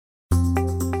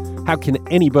How can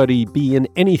anybody be in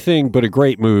anything but a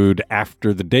great mood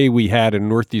after the day we had in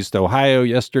Northeast Ohio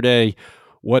yesterday?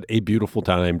 What a beautiful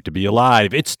time to be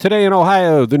alive. It's Today in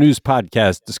Ohio, the news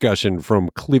podcast discussion from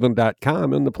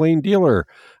Cleveland.com and The Plain Dealer.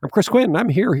 I'm Chris Quinn. I'm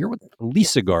here with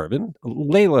Lisa Garvin,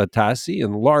 Layla Tassi,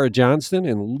 and Laura Johnston.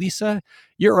 And Lisa,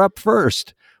 you're up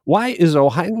first. Why is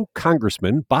Ohio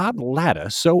Congressman Bob Latta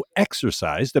so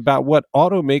exercised about what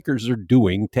automakers are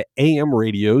doing to AM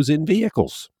radios in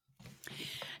vehicles?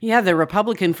 Yeah, the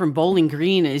Republican from Bowling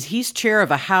Green he's chair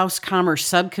of a House Commerce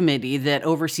subcommittee that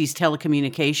oversees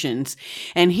telecommunications.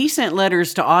 And he sent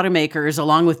letters to automakers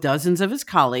along with dozens of his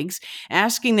colleagues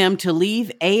asking them to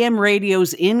leave AM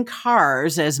radios in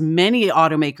cars, as many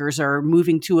automakers are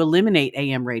moving to eliminate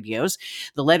AM radios.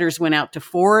 The letters went out to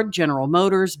Ford, General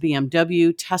Motors,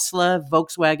 BMW, Tesla,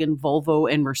 Volkswagen, Volvo,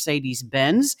 and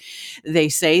Mercedes-Benz. They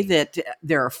say that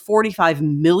there are 45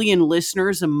 million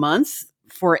listeners a month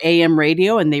for AM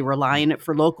radio, and they rely on it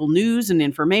for local news and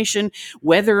information,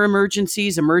 weather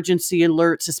emergencies, emergency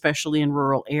alerts, especially in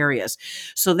rural areas.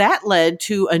 So that led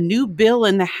to a new bill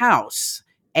in the House,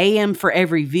 AM for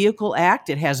Every Vehicle Act.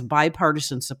 It has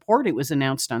bipartisan support. It was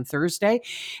announced on Thursday.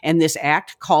 And this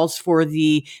act calls for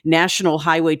the National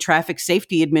Highway Traffic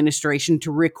Safety Administration to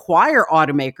require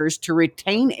automakers to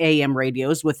retain AM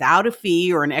radios without a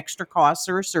fee or an extra cost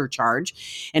or a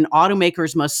surcharge. And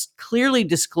automakers must clearly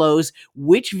disclose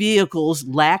which vehicles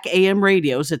lack AM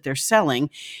radios that they're selling,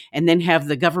 and then have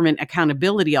the Government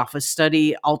Accountability Office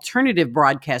study alternative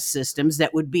broadcast systems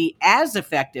that would be as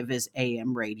effective as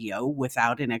AM radio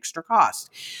without an extra cost.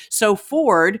 So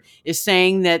Ford is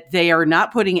saying that they are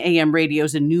not putting AM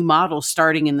radios in new models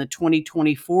starting in the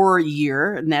 2024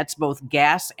 year, and that's both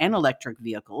gas and electric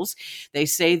vehicles. They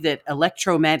say that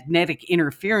electromagnetic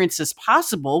interference is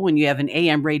possible when you have an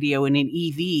AM radio and an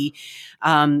EV.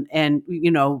 And,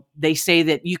 they say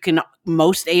that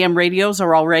most AM radios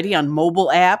are already on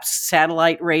mobile apps,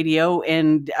 satellite radio,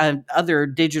 and other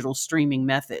digital streaming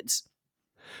methods.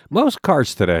 Most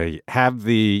cars today have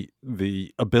the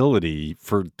ability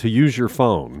to use your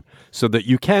phone so that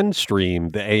you can stream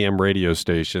the AM radio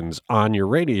stations on your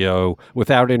radio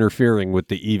without interfering with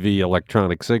the EV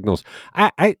electronic signals.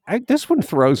 This one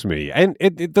throws me. And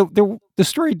the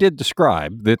story did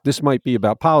describe that this might be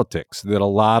about politics, that a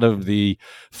lot of the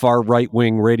far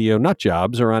right-wing radio nut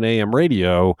jobs are on AM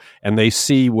radio, and they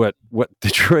see what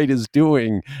Detroit is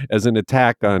doing as an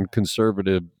attack on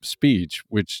conservative speech,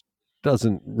 which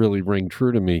doesn't really ring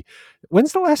true to me.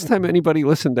 When's the last time anybody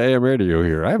listened to AM radio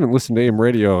here? I haven't listened to AM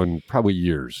radio in probably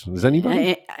years. Does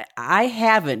anybody? I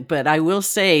haven't, but I will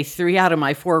say 3 out of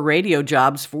my 4 radio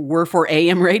jobs were for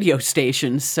AM radio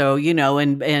stations. So,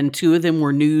 and 2 of them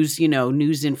were news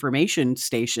information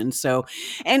stations. So,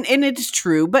 and it's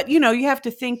true, but, you have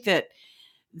to think that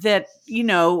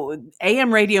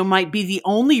AM radio might be the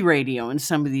only radio in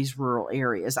some of these rural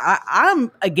areas. I'm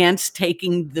against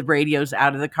taking the radios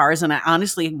out of the cars, and I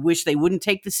honestly wish they wouldn't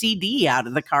take the CD out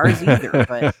of the cars either.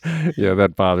 But yeah,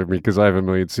 that bothered me because I have a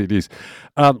million CDs.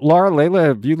 Laura, Layla,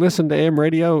 have you listened to AM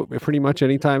radio pretty much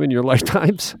any time in your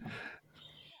lifetimes?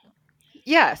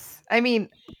 Yes. I mean,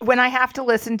 when I have to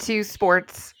listen to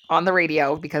sports on the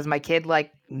radio because my kid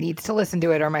needs to listen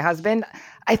to it, or my husband,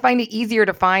 I find it easier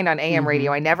to find on AM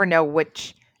radio. I never know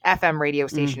which FM radio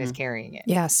station is carrying it.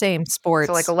 Yeah, same. Sports.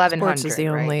 So 1100. Sports is the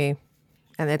only,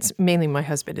 and it's mainly my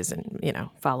husband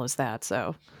follows that.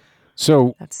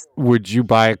 So would you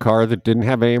buy a car that didn't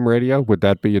have AM radio? Would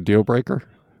that be a deal breaker?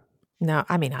 No,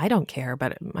 I mean, I don't care,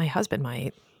 but my husband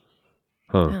might.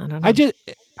 Huh. I don't know.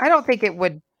 I don't think it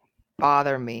would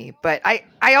bother me, but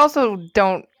I also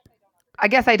don't. I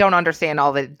guess I don't understand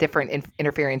all the different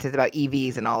interferences about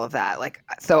EVs and all of that.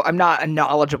 So I'm not a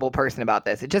knowledgeable person about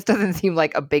this. It just doesn't seem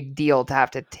like a big deal to have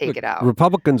to take it out.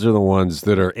 Republicans are the ones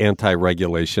that are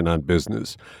anti-regulation on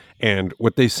business. And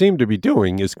what they seem to be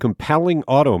doing is compelling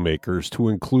automakers to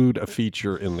include a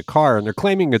feature in the car. And they're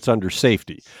claiming it's under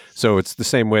safety. So it's the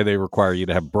same way they require you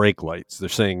to have brake lights. They're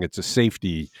saying it's a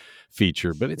safety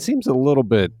feature. But it seems a little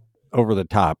bit over the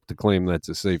top to claim that's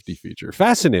a safety feature.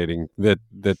 Fascinating that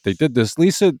they did this.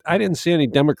 Lisa, I didn't see any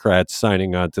Democrats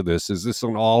signing on to this. Is this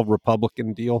an all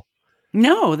Republican deal?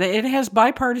 No, it has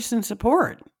bipartisan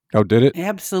support. Oh, did it?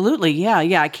 Absolutely. Yeah.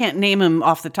 I can't name them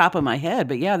off the top of my head,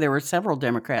 but yeah, there were several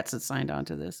Democrats that signed on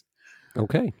to this.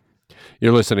 Okay.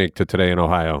 You're listening to Today in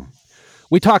Ohio.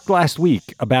 We talked last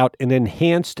week about an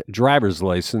enhanced driver's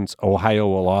license Ohio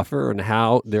will offer and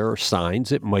how there are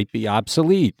signs it might be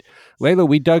obsolete. Layla,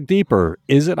 we dug deeper.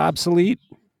 Is it obsolete?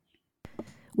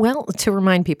 Well, to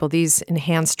remind people, these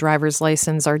enhanced driver's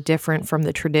license are different from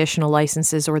the traditional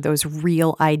licenses or those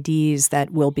real IDs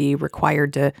that will be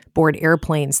required to board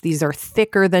airplanes. These are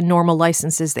thicker than normal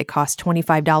licenses. They cost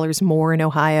 $25 more in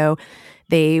Ohio.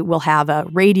 They will have a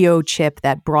radio chip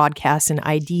that broadcasts an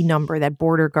ID number that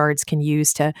border guards can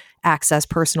use to access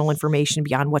personal information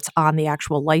beyond what's on the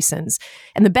actual license.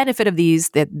 And the benefit of these,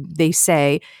 that they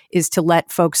say, is to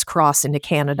let folks cross into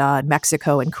Canada and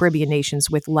Mexico and Caribbean nations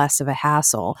with less of a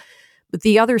hassle. But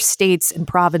the other states and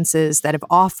provinces that have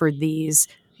offered these,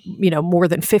 more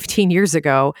than 15 years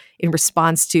ago in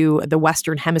response to the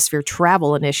Western Hemisphere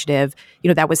Travel Initiative,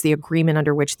 that was the agreement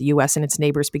under which the U.S. and its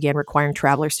neighbors began requiring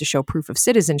travelers to show proof of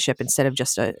citizenship instead of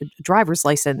just a driver's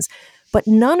license. But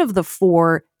none of the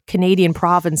 4 Canadian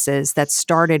provinces that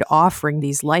started offering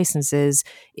these licenses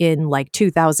in like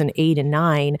 2008 and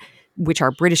 9, which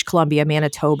are British Columbia,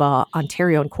 Manitoba,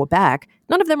 Ontario, and Quebec,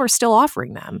 none of them are still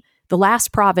offering them. The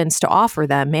last province to offer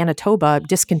them, Manitoba,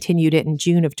 discontinued it in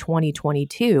June of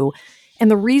 2022. And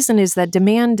the reason is that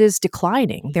demand is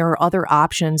declining. There are other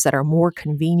options that are more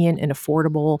convenient and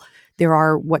affordable. There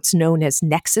are what's known as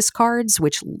Nexus cards,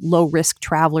 which low-risk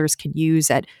travelers can use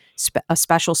at a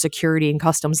special security and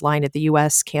customs line at the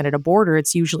U.S.-Canada border.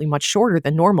 It's usually much shorter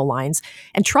than normal lines.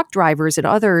 And truck drivers and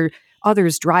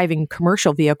others driving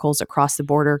commercial vehicles across the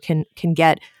border can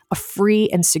get a free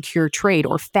and secure trade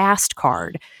or fast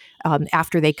card.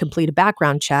 After they complete a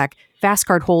background check. Fast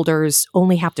card holders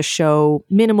only have to show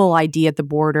minimal ID at the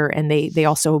border, and they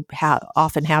also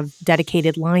often have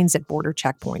dedicated lines at border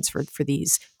checkpoints for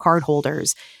these card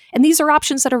holders. And these are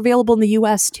options that are available in the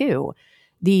U.S. too.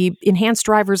 The enhanced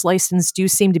driver's license do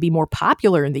seem to be more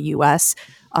popular in the U.S.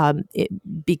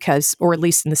 Because, or at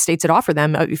least in the states that offer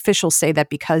them, officials say that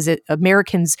because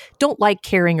Americans don't like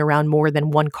carrying around more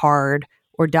than one card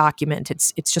or document.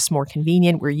 It's just more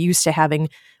convenient. We're used to having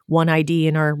one ID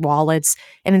in our wallets.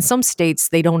 And in some states,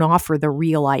 they don't offer the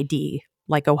real ID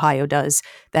like Ohio does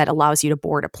that allows you to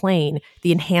board a plane.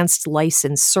 The enhanced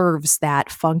license serves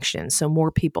that function. So more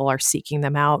people are seeking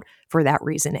them out for that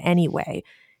reason anyway.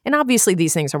 And obviously,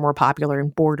 these things are more popular in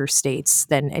border states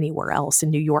than anywhere else. In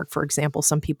New York, for example,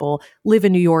 some people live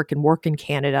in New York and work in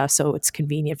Canada, so it's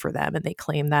convenient for them. And they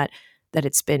claim that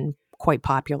it's been quite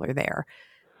popular there.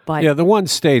 But yeah, the one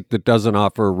state that doesn't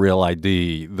offer a real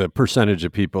ID, the percentage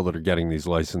of people that are getting these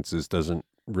licenses doesn't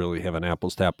really have an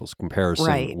apples to apples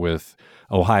comparison with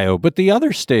Ohio. But the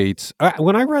other states,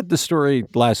 when I read the story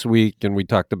last week and we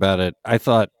talked about it, I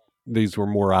thought these were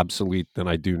more obsolete than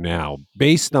I do now.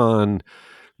 Based on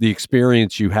the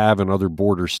experience you have in other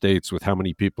border states with how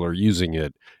many people are using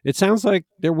it, it sounds like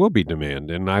there will be demand.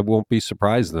 And I won't be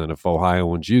surprised then if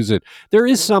Ohioans use it. There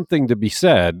is something to be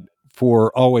said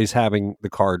for always having the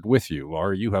card with you.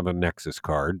 Laura, you have a Nexus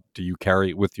card. Do you carry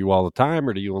it with you all the time,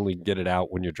 or do you only get it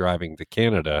out when you're driving to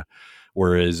Canada?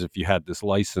 Whereas if you had this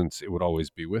license, it would always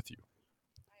be with you.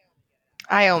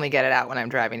 I only get it out when I'm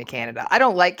driving to Canada. I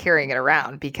don't like carrying it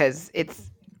around because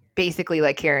it's basically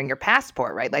like carrying your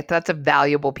passport, right? Like that's a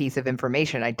valuable piece of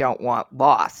information I don't want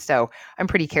lost. So I'm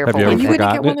pretty careful. Have you are ever you going to get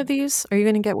forgotten one it? of these? Are you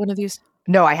going to get one of these?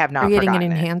 No, I have not. Are you getting an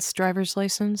forgotten it. enhanced driver's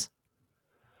license?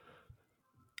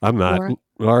 I'm not. Laura?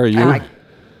 Laura, are you?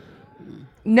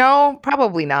 No,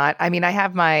 probably not. I mean, I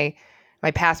have my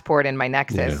passport and my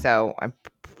Nexus, so I'm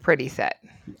pretty set.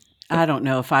 I don't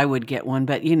know if I would get one,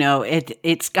 but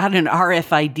it's got an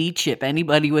RFID chip.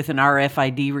 Anybody with an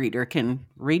RFID reader can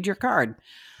read your card.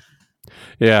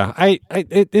 Yeah,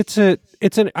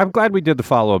 I'm glad we did the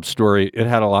follow-up story. It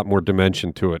had a lot more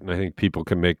dimension to it, and I think people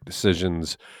can make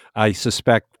decisions. I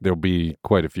suspect there'll be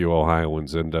quite a few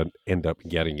Ohioans end up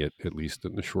getting it, at least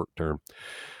in the short term.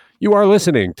 You are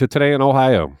listening to Today in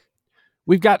Ohio.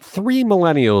 We've got 3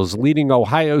 millennials leading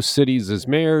Ohio cities as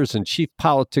mayors, and chief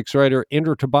politics writer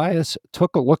Andrew Tobias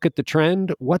took a look at the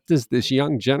trend. What does this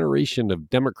young generation of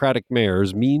Democratic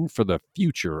mayors mean for the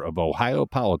future of Ohio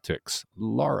politics?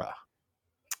 Laura.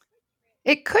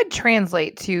 It could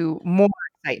translate to more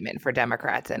excitement for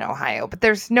Democrats in Ohio, but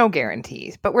there's no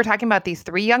guarantees. But we're talking about these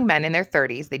 3 young men in their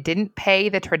 30s. They didn't pay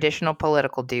the traditional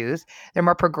political dues. They're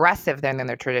more progressive than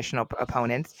their traditional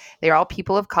opponents. They're all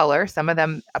people of color. Some of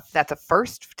them, that's a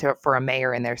first for a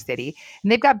mayor in their city.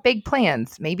 And they've got big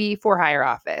plans, maybe for higher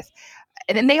office.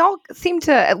 And they all seem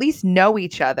to at least know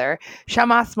each other.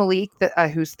 Shammas Malik,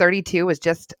 who's 32, was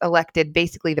just elected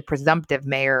basically the presumptive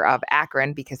mayor of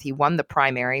Akron because he won the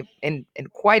primary in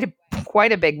quite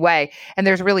a big way. And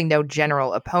there's really no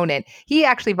general opponent. He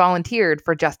actually volunteered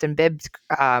for Justin Bibb's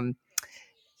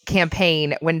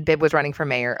campaign when Bibb was running for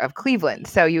mayor of Cleveland.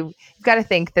 So you've got to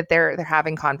think that they're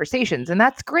having conversations, and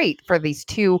that's great for these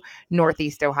two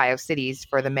Northeast Ohio cities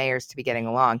for the mayors to be getting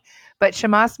along. But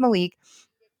Shammas Malik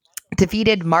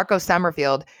defeated Marco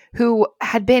Summerfield, who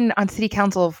had been on city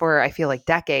council for, I feel like,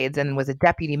 decades and was a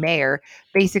deputy mayor,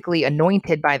 basically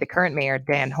anointed by the current mayor,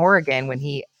 Dan Horrigan, when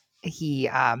he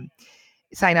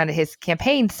signed on to his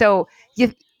campaign. So,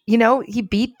 he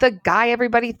beat the guy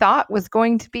everybody thought was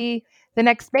going to be the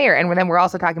next mayor. And then we're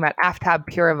also talking about Aftab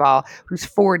Purival, who's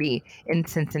 40 in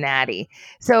Cincinnati.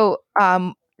 So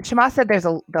Shammas said there's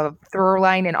the through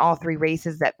line in all three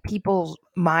races that people's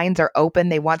minds are open.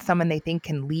 They want someone they think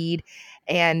can lead,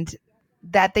 and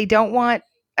that they don't want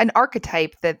an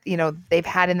archetype that, they've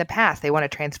had in the past. They want a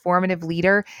transformative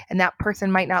leader, and that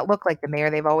person might not look like the mayor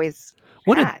they've always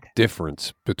What had. a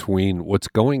difference between what's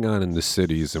going on in the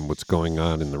cities and what's going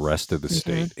on in the rest of the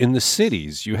state. In the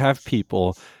cities, you have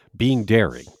people being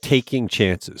daring, taking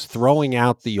chances, throwing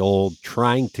out the old,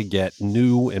 trying to get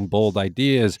new and bold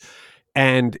ideas.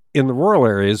 And in the rural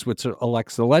areas, which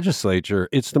elects the legislature,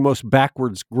 it's the most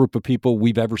backwards group of people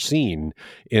we've ever seen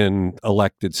in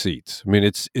elected seats. I mean,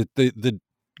 it's the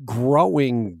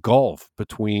growing gulf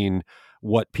between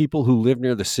what people who live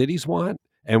near the cities want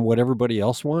and what everybody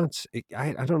else wants.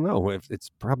 I don't know if it's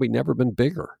probably never been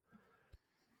bigger.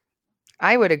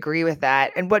 I would agree with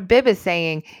that. And what Bibb is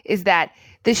saying is that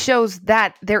this shows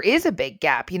that there is a big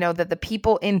gap, that the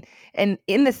people in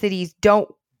the cities don't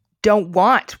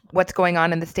want what's going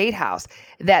on in the state house,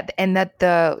 that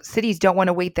the cities don't want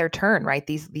to wait their turn, right?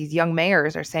 These young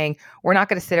mayors are saying, we're not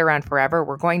going to sit around forever.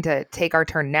 We're going to take our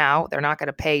turn now. They're not going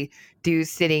to pay dues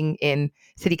sitting in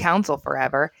city council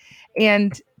forever.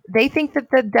 And they think that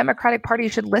the Democratic Party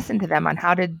should listen to them on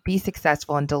how to be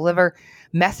successful and deliver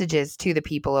messages to the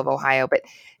people of Ohio. But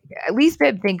at least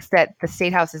Bibb thinks that the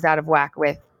state house is out of whack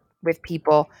with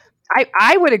people.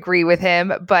 I would agree with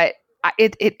him, but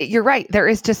you're right. There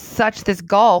is just such this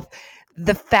gulf.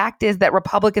 The fact is that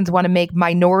Republicans want to make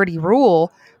minority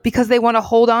rule because they want to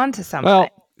hold on to something. Well,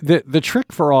 the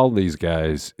trick for all these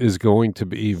guys is going to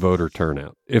be voter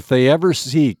turnout. If they ever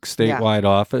seek statewide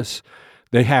office,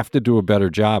 they have to do a better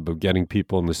job of getting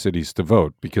people in the cities to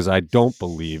vote, because I don't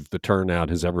believe the turnout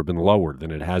has ever been lower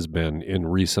than it has been in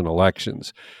recent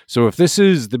elections. So if this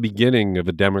is the beginning of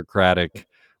a Democratic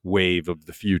wave of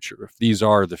the future, if these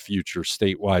are the future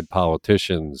statewide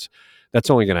politicians, that's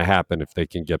only going to happen if they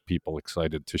can get people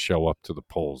excited to show up to the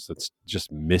polls. That's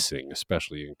just missing,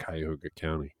 especially in Cuyahoga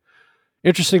County.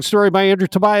 Interesting story by Andrew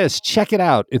Tobias. Check it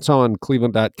out. It's on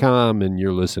cleveland.com, and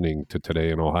you're listening to Today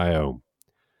in Ohio.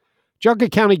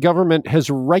 Geauga County government has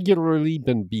regularly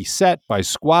been beset by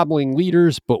squabbling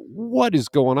leaders, but what is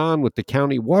going on with the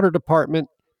county water department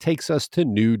takes us to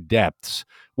new depths.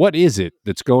 What is it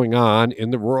that's going on in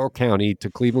the rural county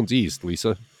to Cleveland's east,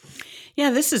 Lisa? Yeah,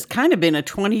 this has kind of been a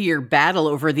 20-year battle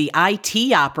over the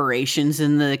IT operations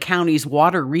in the county's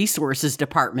Water Resources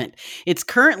Department. It's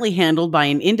currently handled by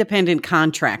an independent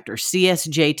contractor,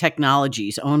 CSJ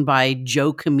Technologies, owned by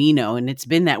Joe Camino, and it's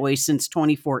been that way since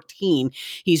 2014.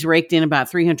 He's raked in about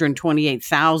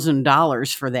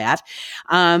 $328,000 for that.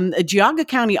 Geauga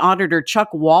County Auditor Chuck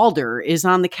Walder is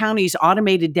on the county's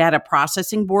Automated Data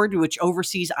Processing Board, which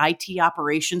oversees IT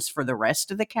operations for the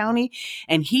rest of the county,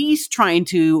 and he's trying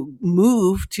to move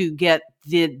to get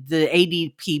the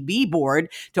ADPB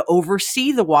board to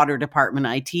oversee the water department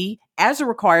IT as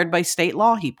required by state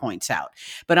law, he points out.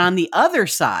 But on the other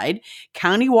side,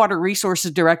 County Water Resources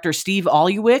Director Steve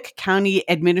Oluwick, County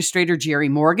Administrator Jerry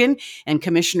Morgan, and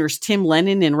Commissioners Tim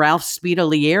Lennon and Ralph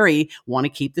Spitalieri want to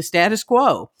keep the status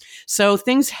quo. So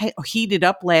things heated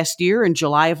up last year. In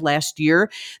July of last year,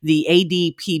 the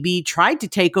ADPB tried to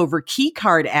take over key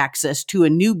card access to a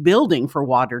new building for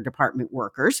water department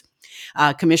workers.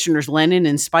 Commissioners Lennon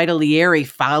and Spitalieri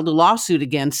filed a lawsuit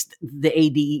against the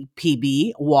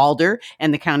ADPB, Walder,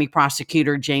 and the county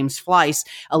prosecutor, James Fleiss,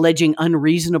 alleging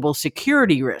unreasonable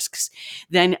security risks.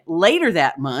 Then later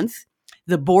that month,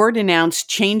 the board announced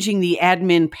changing the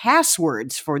admin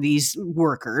passwords for these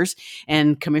workers,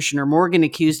 and Commissioner Morgan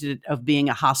accused it of being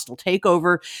a hostile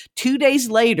takeover. 2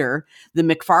 days later, the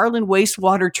McFarland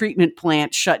wastewater treatment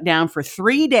plant shut down for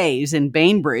 3 days in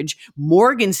Bainbridge.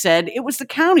 Morgan said it was the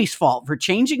county's fault for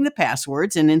changing the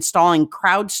passwords and installing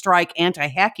CrowdStrike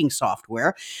anti-hacking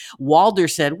software. Walder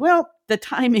said, well, the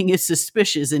timing is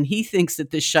suspicious, and he thinks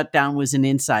that this shutdown was an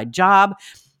inside job.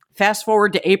 Fast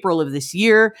forward to April of this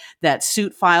year, that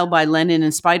suit filed by Lennon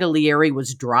and Spitalieri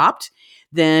was dropped.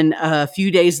 Then a few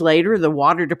days later, the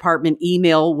water department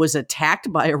email was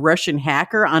attacked by a Russian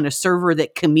hacker on a server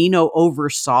that Camino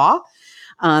oversaw.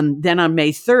 Then on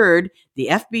May 3rd, the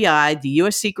FBI, the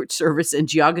U.S. Secret Service, and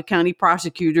Geauga County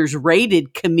prosecutors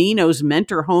raided Camino's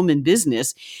Mentor home and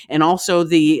business, and also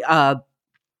the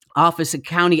Office of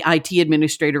County IT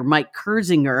Administrator Mike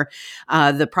Kersinger.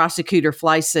 The prosecutor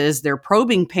Fly says they're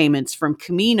probing payments from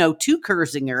Camino to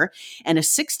Kersinger and a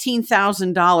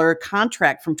 $16,000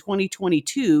 contract from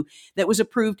 2022 that was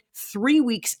approved 3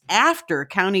 weeks after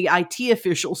county IT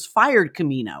officials fired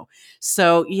Camino.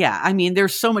 So, yeah, I mean,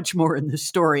 there's so much more in this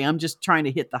story. I'm just trying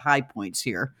to hit the high points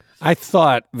here. I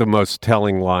thought the most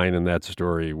telling line in that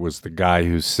story was the guy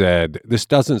who said, "This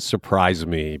doesn't surprise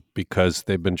me because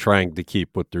they've been trying to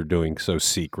keep what they're doing so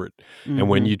secret. And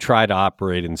when you try to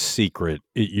operate in secret,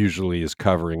 it usually is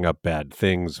covering up bad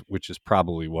things," which is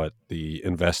probably what the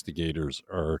investigators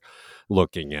are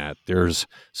looking at. There's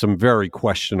some very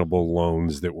questionable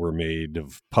loans that were made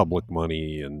of public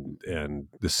money, and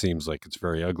this seems like it's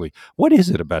very ugly. What is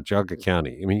it about Geauga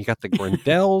County? I mean, you got the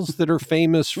Grendells that are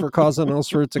famous for causing all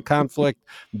sorts of conflict.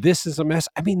 This is a mess.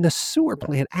 I mean, the sewer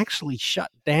plant actually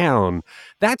shut down.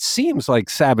 That seems like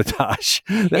sabotage.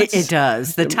 It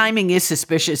does. The timing is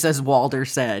suspicious, as Walder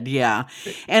said. Yeah.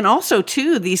 And also,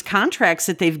 too, these contracts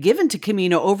that they've given to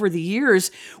Camino over the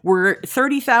years were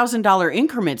 $30,000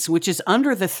 increments, which is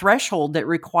under the threshold that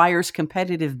requires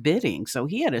competitive bidding. So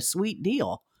he had a sweet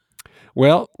deal.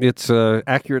 Well, it's an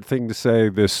accurate thing to say.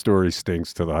 This story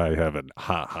stinks to the high heaven.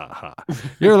 Ha, ha, ha.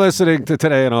 You're listening to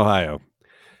Today in Ohio.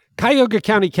 Cuyahoga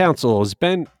County Council has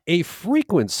been a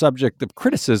frequent subject of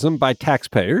criticism by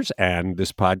taxpayers and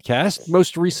this podcast,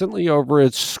 most recently over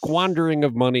its squandering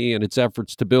of money and its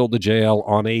efforts to build a jail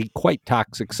on a quite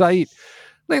toxic site.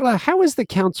 Layla, how is the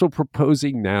council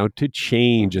proposing now to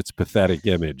change its pathetic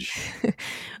image?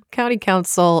 County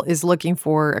Council is looking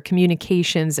for a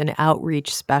communications and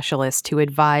outreach specialist to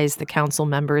advise the council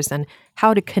members on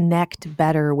how to connect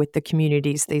better with the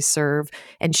communities they serve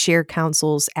and share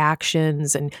council's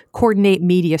actions and coordinate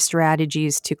media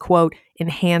strategies to, quote,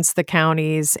 enhance the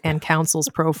county's and council's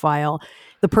profile.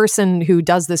 The person who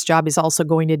does this job is also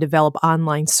going to develop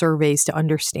online surveys to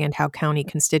understand how county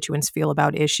constituents feel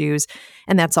about issues.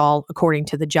 And that's all according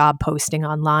to the job posting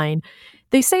online.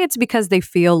 They say it's because they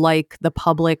feel like the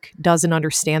public doesn't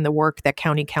understand the work that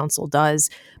county council does.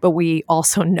 But we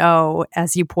also know,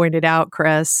 as you pointed out,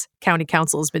 Chris, county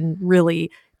council has been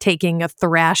really taking a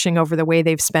thrashing over the way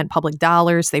they've spent public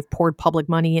dollars. They've poured public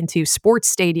money into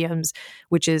sports stadiums,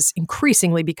 which is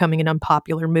increasingly becoming an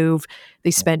unpopular move.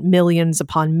 They spent millions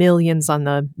upon millions on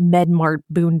the MedMart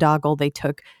boondoggle. They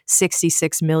took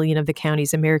 $66 million of the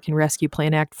county's American Rescue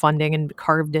Plan Act funding and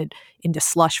carved it into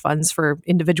slush funds for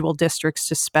individual districts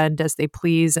to spend as they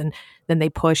please. And then they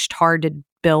pushed hard to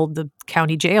build the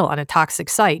county jail on a toxic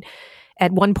site.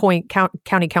 At one point,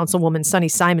 County Councilwoman Sunny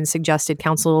Simon suggested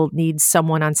council needs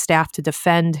someone on staff to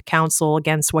defend council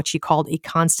against what she called a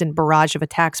constant barrage of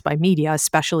attacks by media,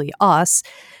 especially us.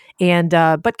 And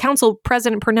but Council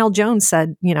President Purnell Jones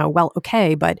said, well,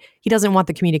 okay, but he doesn't want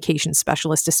the communications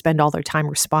specialist to spend all their time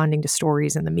responding to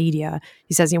stories in the media.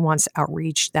 He says he wants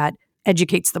outreach that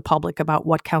educates the public about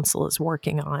what council is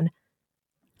working on.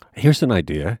 Here's an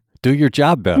idea. Do your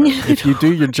job better. If you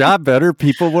do your job better,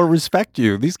 people will respect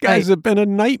you. These guys have been a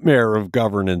nightmare of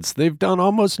governance. They've done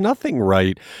almost nothing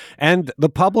right. And the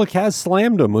public has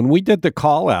slammed them. When we did the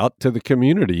call out to the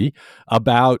community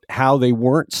about how they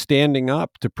weren't standing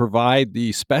up to provide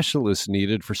the specialists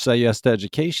needed for Say Yes to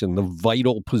Education, the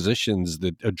vital positions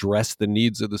that address the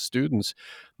needs of the students,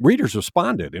 readers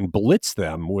responded and blitzed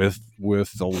them with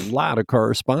a lot of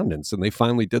correspondence, and they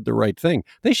finally did the right thing.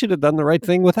 They should have done the right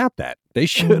thing without that. They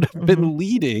should have been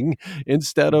leading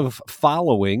instead of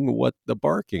following what the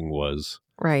barking was.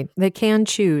 Right. They can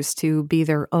choose to be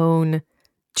their own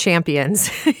champions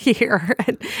here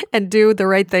and do the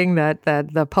right thing that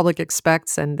the public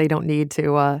expects, and they don't need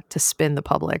to spin the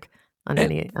public on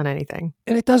anything.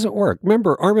 And it doesn't work.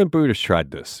 Remember, Armin Budish tried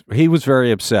this. He was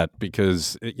very upset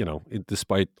because,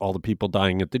 despite all the people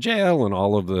dying at the jail and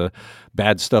all of the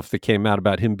bad stuff that came out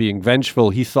about him being vengeful,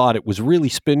 he thought it was really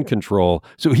spin control.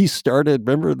 So he started,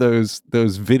 remember those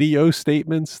video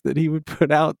statements that he would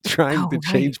put out trying to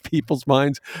change people's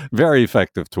minds? Very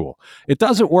effective tool. It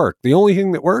doesn't work. The only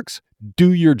thing that works,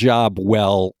 do your job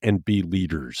well and be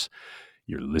leaders.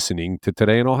 You're listening to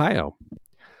Today in Ohio.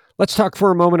 Let's talk for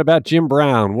a moment about Jim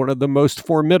Brown, one of the most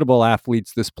formidable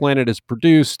athletes this planet has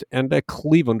produced and a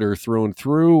Clevelander through and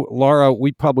through. Laura,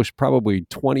 we published probably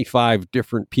 25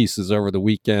 different pieces over the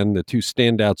weekend. The two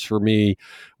standouts for me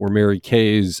were Mary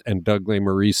Kay's and Doug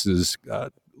Lesmerise's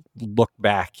look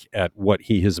back at what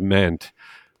he has meant.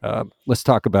 Let's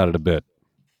talk about it a bit.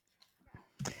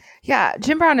 Yeah,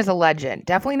 Jim Brown is a legend.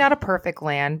 Definitely not a perfect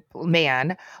man.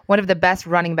 One of the best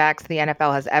running backs the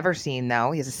NFL has ever seen,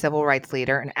 though. He's a civil rights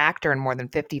leader, an actor in more than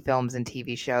 50 films and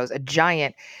TV shows, a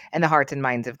giant in the hearts and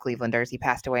minds of Clevelanders. He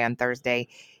passed away on Thursday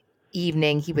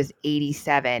evening. He was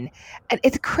 87. And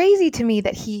it's crazy to me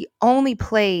that he only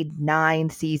played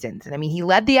 9 seasons. And I mean, he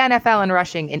led the NFL in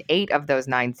rushing in 8 of those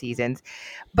 9 seasons.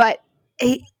 But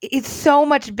it's so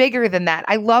much bigger than that.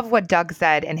 I love what Doug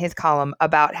said in his column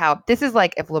about how this is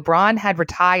like if LeBron had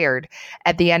retired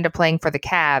at the end of playing for the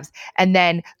Cavs and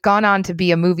then gone on to be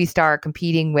a movie star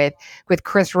competing with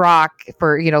Chris Rock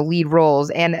for, you know, lead roles,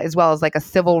 and as well as like a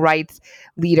civil rights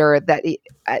leader that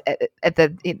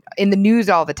in the news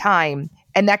all the time.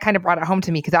 And that kind of brought it home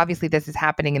to me because obviously this is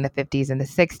happening in the 50s and the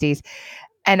 60s.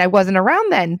 And I wasn't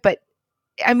around then, but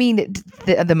I mean,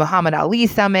 the Muhammad Ali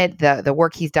Summit, the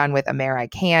work he's done with Amer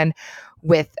Khan,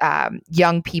 with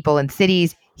young people in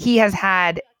cities, he has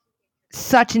had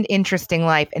such an interesting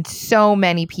life, and so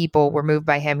many people were moved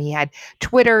by him. He had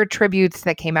Twitter tributes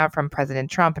that came out from President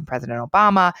Trump and President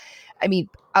Obama. I mean,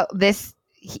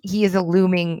 he is a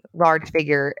looming large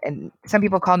figure, and some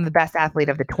people call him the best athlete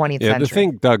of the 20th century. Yeah, the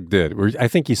thing Doug did, I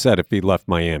think he said if he left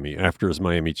Miami after his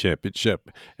Miami championship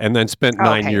and then spent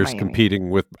 9 years competing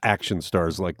with action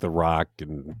stars like The Rock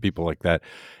and people like that,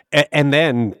 and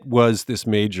then was this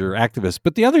major activist.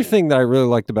 But the other thing that I really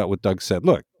liked about what Doug said,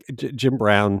 look, Jim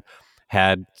Brown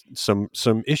had some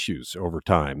issues over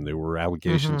time. There were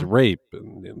allegations of rape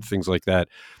and things like that.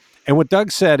 And what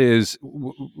Doug said is,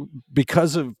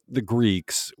 because of the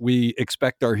Greeks, we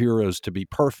expect our heroes to be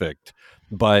perfect,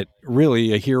 but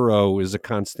really a hero is a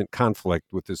constant conflict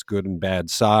with his good and bad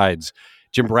sides.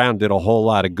 Jim Brown did a whole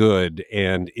lot of good,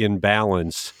 and in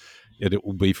balance, it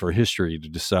will be for history to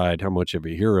decide how much of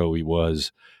a hero he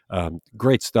was.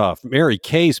 Great stuff. Mary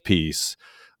Kay's piece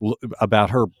about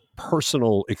her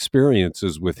personal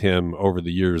experiences with him over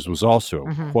the years was also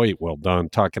quite well done,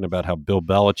 talking about how Bill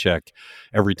Belichick,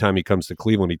 every time he comes to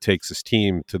Cleveland, he takes his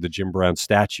team to the Jim Brown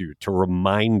statue to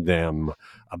remind them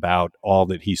about all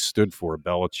that he stood for.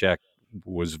 Belichick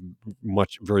was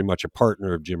very much a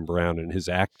partner of Jim Brown in his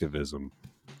activism.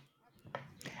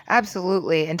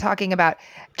 Absolutely. And talking about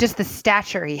just the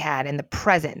stature he had and the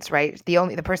presence, right?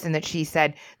 The person that she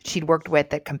said she'd worked with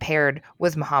that compared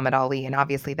was Muhammad Ali. And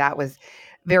obviously that was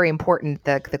very important,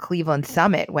 the Cleveland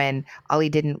Summit, when Ali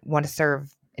didn't want to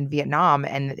serve in Vietnam,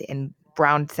 and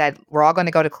Brown said, we're all going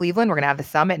to go to Cleveland, we're going to have the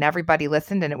summit, and everybody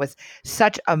listened, and it was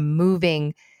such a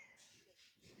moving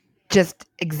just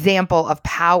example of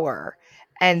power.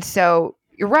 And so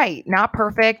you're right, not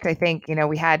perfect. I think, you know,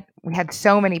 we had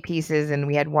so many pieces, and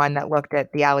we had one that looked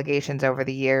at the allegations over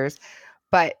the years,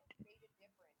 but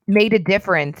made a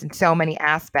difference in so many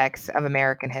aspects of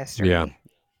American history. Yeah.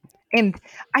 And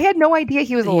I had no idea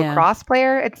he was a lacrosse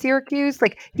player at Syracuse.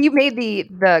 Like, he made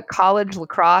the college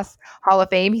lacrosse Hall of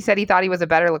Fame. He said he thought he was a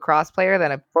better lacrosse player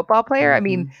than a football player. I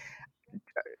mean,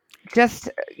 just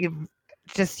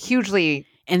hugely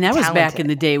And that was talented. back in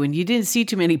the day when you didn't see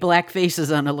too many black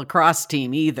faces on a lacrosse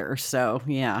team either. So,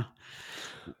 yeah.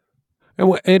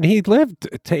 And he lived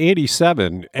to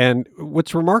 87. And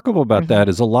what's remarkable about that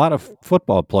is a lot of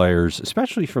football players,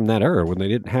 especially from that era when they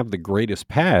didn't have the greatest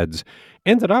pads,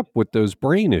 ended up with those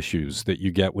brain issues that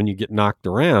you get when you get knocked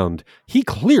around. He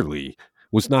clearly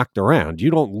was knocked around.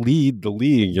 You don't lead the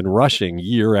league in rushing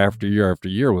year after year after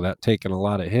year without taking a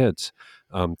lot of hits.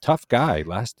 Tough guy,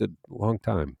 lasted a long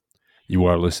time. You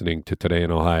are listening to Today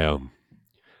in Ohio.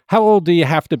 How old do you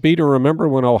have to be to remember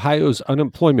when Ohio's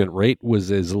unemployment rate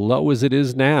was as low as it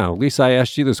is now? Lisa, I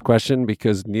asked you this question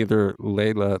because neither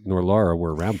Layla nor Laura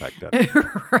were around back then.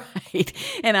 Right.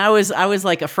 And I was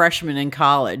like a freshman in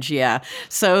college. Yeah.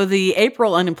 So the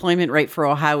April unemployment rate for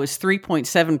Ohio is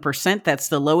 3.7%. That's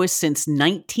the lowest since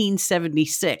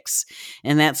 1976.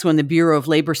 And that's when the Bureau of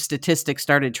Labor Statistics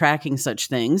started tracking such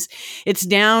things. It's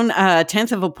down a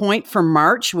tenth of a point from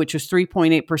March, which was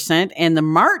 3.8%. And the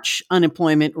March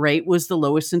unemployment rate was the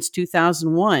lowest since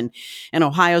 2001. And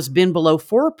Ohio's been below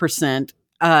 4%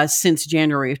 since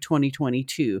January of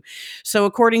 2022. So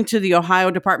according to the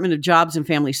Ohio Department of Jobs and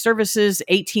Family Services,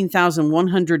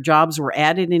 18,100 jobs were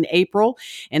added in April,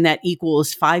 and that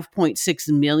equals 5.6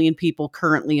 million people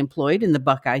currently employed in the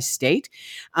Buckeye State.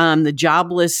 The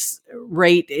jobless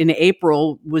rate in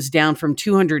April was down from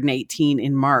 218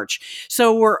 in March.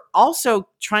 So we're also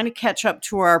trying to catch up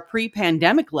to our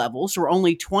pre-pandemic levels. We're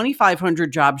only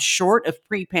 2,500 jobs short of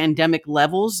pre-pandemic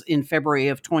levels in February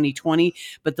of 2020,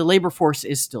 but the labor force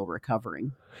is still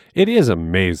recovering. It is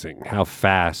amazing how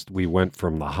fast we went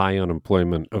from the high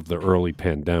unemployment of the early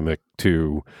pandemic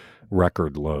to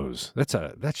record lows.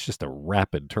 That's just a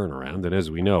rapid turnaround. And as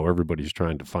we know, everybody's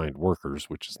trying to find workers,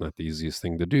 which is not the easiest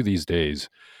thing to do these days.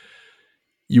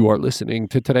 You are listening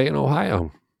to Today in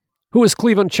Ohio. Who has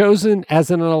Cleveland chosen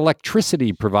as an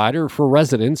electricity provider for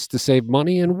residents to save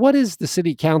money? And what is the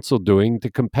city council doing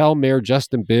to compel Mayor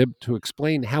Justin Bibb to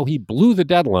explain how he blew the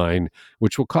deadline,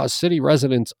 which will cost city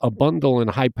residents a bundle in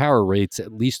high power rates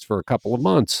at least for a couple of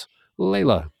months?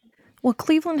 Layla. Well,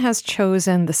 Cleveland has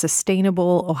chosen the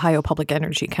Sustainable Ohio Public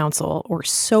Energy Council, or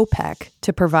SOPEC,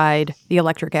 to provide the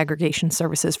electric aggregation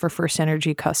services for First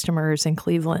Energy customers in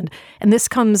Cleveland. And this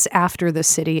comes after the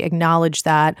city acknowledged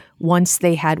that once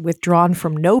they had withdrawn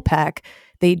from NOPEC,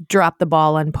 they dropped the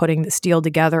ball on putting this deal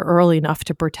together early enough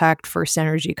to protect First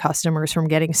Energy customers from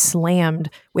getting slammed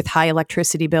with high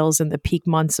electricity bills in the peak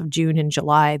months of June and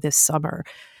July this summer.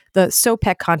 The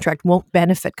SOPEC contract won't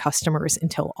benefit customers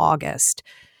until August.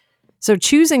 So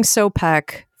choosing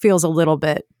SOPEC feels a little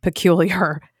bit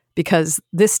peculiar because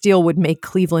this deal would make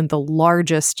Cleveland the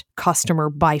largest customer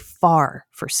by far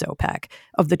for SOPEC.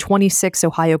 Of the 26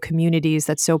 Ohio communities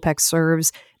that SOPEC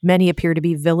serves, many appear to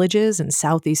be villages in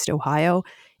Southeast Ohio.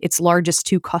 Its largest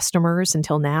two customers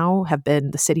until now have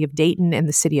been the city of Dayton and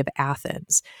the city of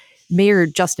Athens. Mayor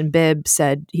Justin Bibb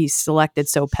said he selected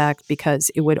SOPEC because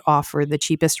it would offer the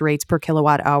cheapest rates per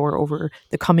kilowatt hour over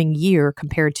the coming year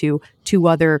compared to two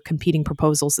other competing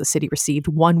proposals the city received.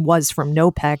 One was from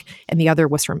NOPEC and the other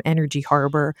was from Energy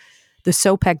Harbor. The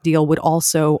SOPEC deal would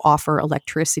also offer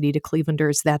electricity to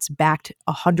Clevelanders that's backed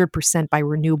 100% by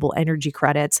renewable energy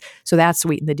credits. So that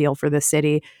sweetened the deal for the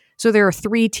city. So there are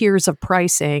three tiers of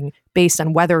pricing based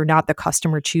on whether or not the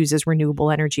customer chooses renewable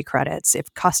energy credits.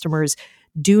 If customers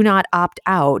do not opt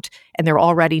out and they're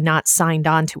already not signed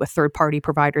on to a third-party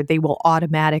provider, they will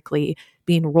automatically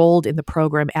be enrolled in the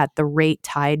program at the rate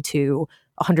tied to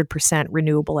 100%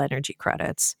 renewable energy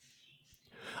credits.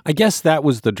 I guess that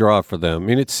was the draw for them. I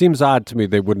mean, it seems odd to me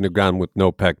they wouldn't have gone with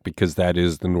NOPEC because that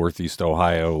is the Northeast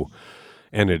Ohio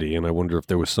entity, and I wonder if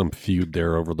there was some feud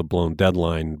there over the blown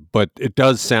deadline. But it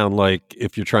does sound like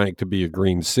if you're trying to be a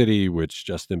green city, which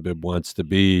Justin Bibb wants to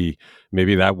be,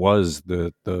 maybe that was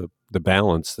the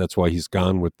balance. That's why he's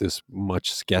gone with this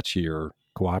much sketchier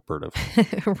cooperative.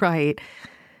 Right.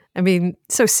 I mean,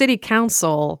 so city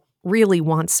council really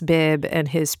wants Bibb and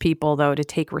his people, though, to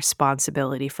take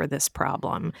responsibility for this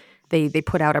problem. They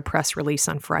put out a press release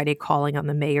on Friday calling on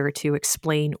the mayor to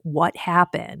explain what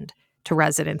happened to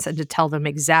residents and to tell them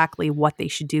exactly what they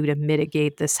should do to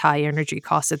mitigate this high energy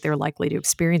cost that they're likely to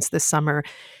experience this summer.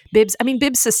 Bibb's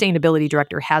sustainability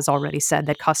director has already said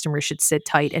that customers should sit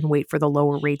tight and wait for the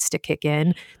lower rates to kick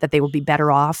in, that they will be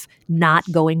better off not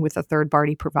going with a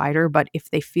third-party provider. But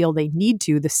if they feel they need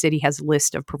to, the city has a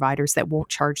list of providers that won't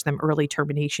charge them early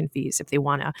termination fees if they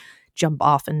want to jump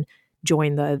off and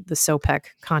join the SOPEC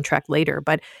contract later.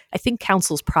 But I think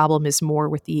council's problem is more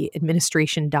with the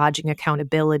administration dodging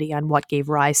accountability on what gave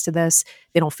rise to this.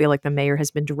 They don't feel like the mayor has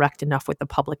been direct enough with the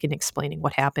public in explaining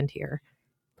what happened here.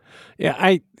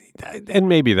 Yeah, and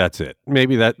maybe that's it.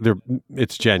 Maybe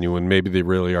it's genuine. Maybe they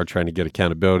really are trying to get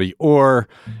accountability, or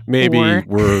maybe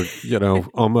we're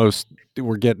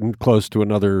getting close to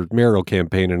another mayoral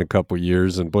campaign in a couple of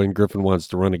years, and Blaine Griffin wants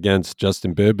to run against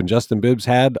Justin Bibb, and Justin Bibb's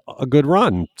had a good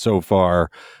run so far.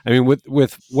 I mean, with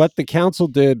what the council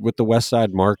did with the West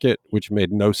Side Market, which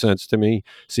made no sense to me,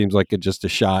 seems like just a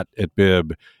shot at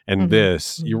Bibb. And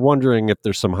you're wondering if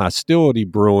there's some hostility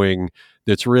brewing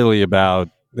that's really about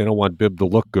they don't want Bibb to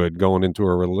look good going into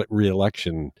a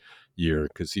re-election year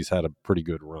because he's had a pretty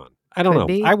good run. I don't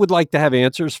know. I would like to have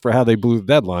answers for how they blew the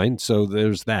deadline, so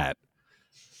there's that.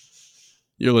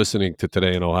 You're listening to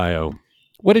Today in Ohio.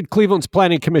 What did Cleveland's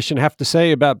Planning Commission have to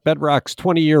say about Bedrock's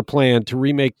 20-year plan to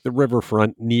remake the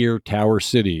riverfront near Tower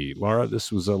City? Laura,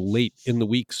 this was a late in the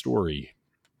week story.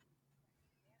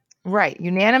 Right.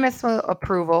 Unanimous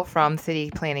approval from City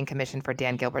Planning Commission for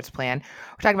Dan Gilbert's plan.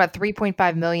 We're talking about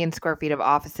 3.5 million square feet of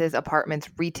offices,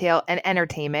 apartments, retail, and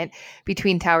entertainment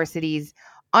between Tower City's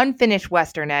unfinished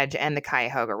western edge and the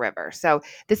Cuyahoga River. So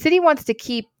the city wants to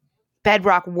keep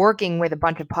Bedrock working with a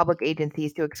bunch of public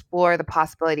agencies to explore the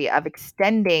possibility of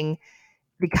extending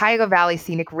the Cuyahoga Valley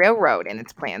Scenic Railroad in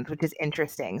its plans, which is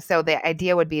interesting. So the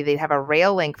idea would be they'd have a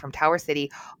rail link from Tower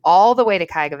City all the way to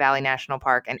Cuyahoga Valley National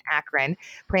Park and Akron.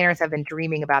 Planners have been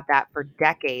dreaming about that for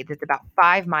decades. It's about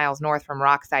 5 miles north from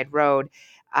Rockside Road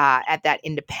at that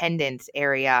Independence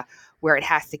area where it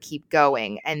has to keep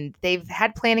going. And they've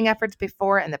had planning efforts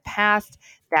before in the past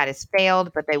that has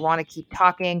failed, but they want to keep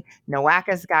talking.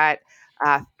 NOACA's got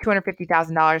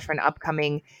 $250,000 for an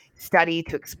upcoming study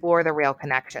to explore the rail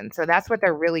connection. So that's what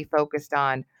they're really focused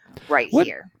on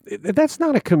here. That's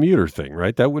not a commuter thing,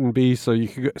 right? That wouldn't be so you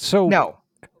could go. No.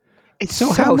 It's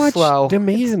so so how much slow.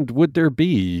 demand would there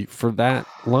be for that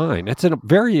line? It's a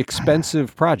very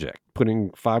expensive project,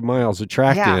 putting 5 miles of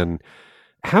track in.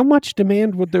 How much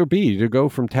demand would there be to go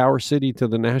from Tower City to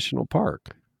the national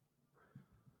park?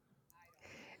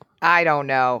 I don't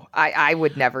know. I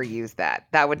would never use that.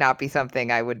 That would not be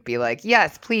something I would be like,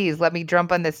 yes, please let me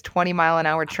jump on this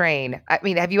 20-mile-an-hour train. I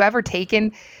mean, have you ever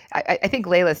taken, I think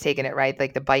Layla's taken it, right?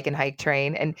 Like the bike and hike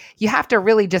train. And you have to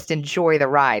really just enjoy the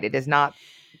ride. It is not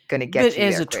going to get you there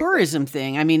as a quickly. tourism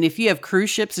thing, I mean, if you have cruise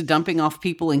ships dumping off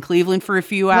people in Cleveland for a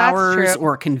few hours,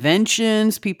 or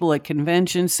conventions, people at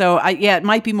conventions. So it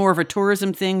might be more of a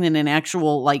tourism thing than an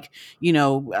actual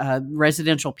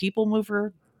residential people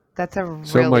mover. That's a really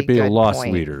So it might be good a loss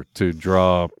point. leader to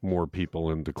draw more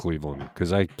people into Cleveland,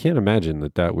 because I can't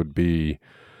imagine that would be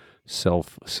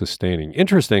self-sustaining.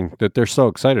 Interesting that they're so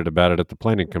excited about it at the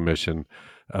Planning Commission.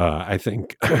 I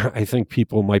think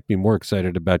people might be more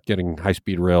excited about getting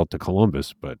high-speed rail to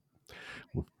Columbus, but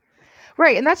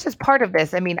right, and that's just part of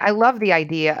this. I mean, I love the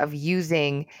idea of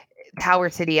using Tower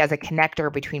City as a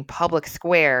connector between Public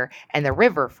Square and the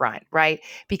riverfront, right?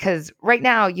 Because right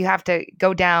now you have to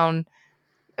go down.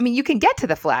 I mean, you can get to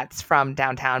the flats from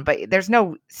downtown, but there's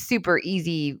no super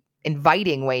easy,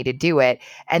 inviting way to do it.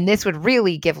 And this would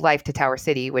really give life to Tower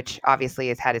City, which obviously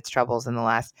has had its troubles in the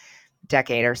last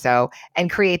decade or so, and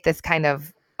create this kind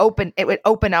of it would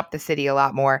open up the city a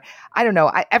lot more. I don't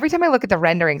know. Every time I look at the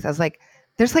renderings, I was like,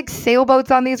 there's like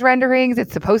sailboats on these renderings.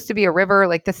 It's supposed to be a river.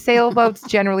 Like the sailboats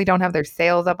generally don't have their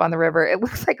sails up on the river. It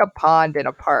looks like a pond in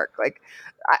a park. Like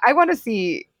I want to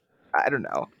see, I don't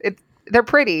know. They're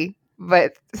pretty,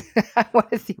 but I want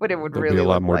to see what it would there'll really be a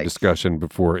lot look more like. discussion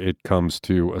before it comes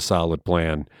to a solid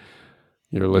plan.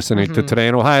 You're listening to Today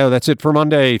in Ohio. That's it for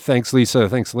Monday. Thanks, Lisa.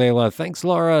 Thanks, Layla. Thanks,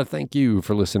 Laura. Thank you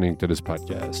for listening to this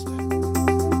podcast.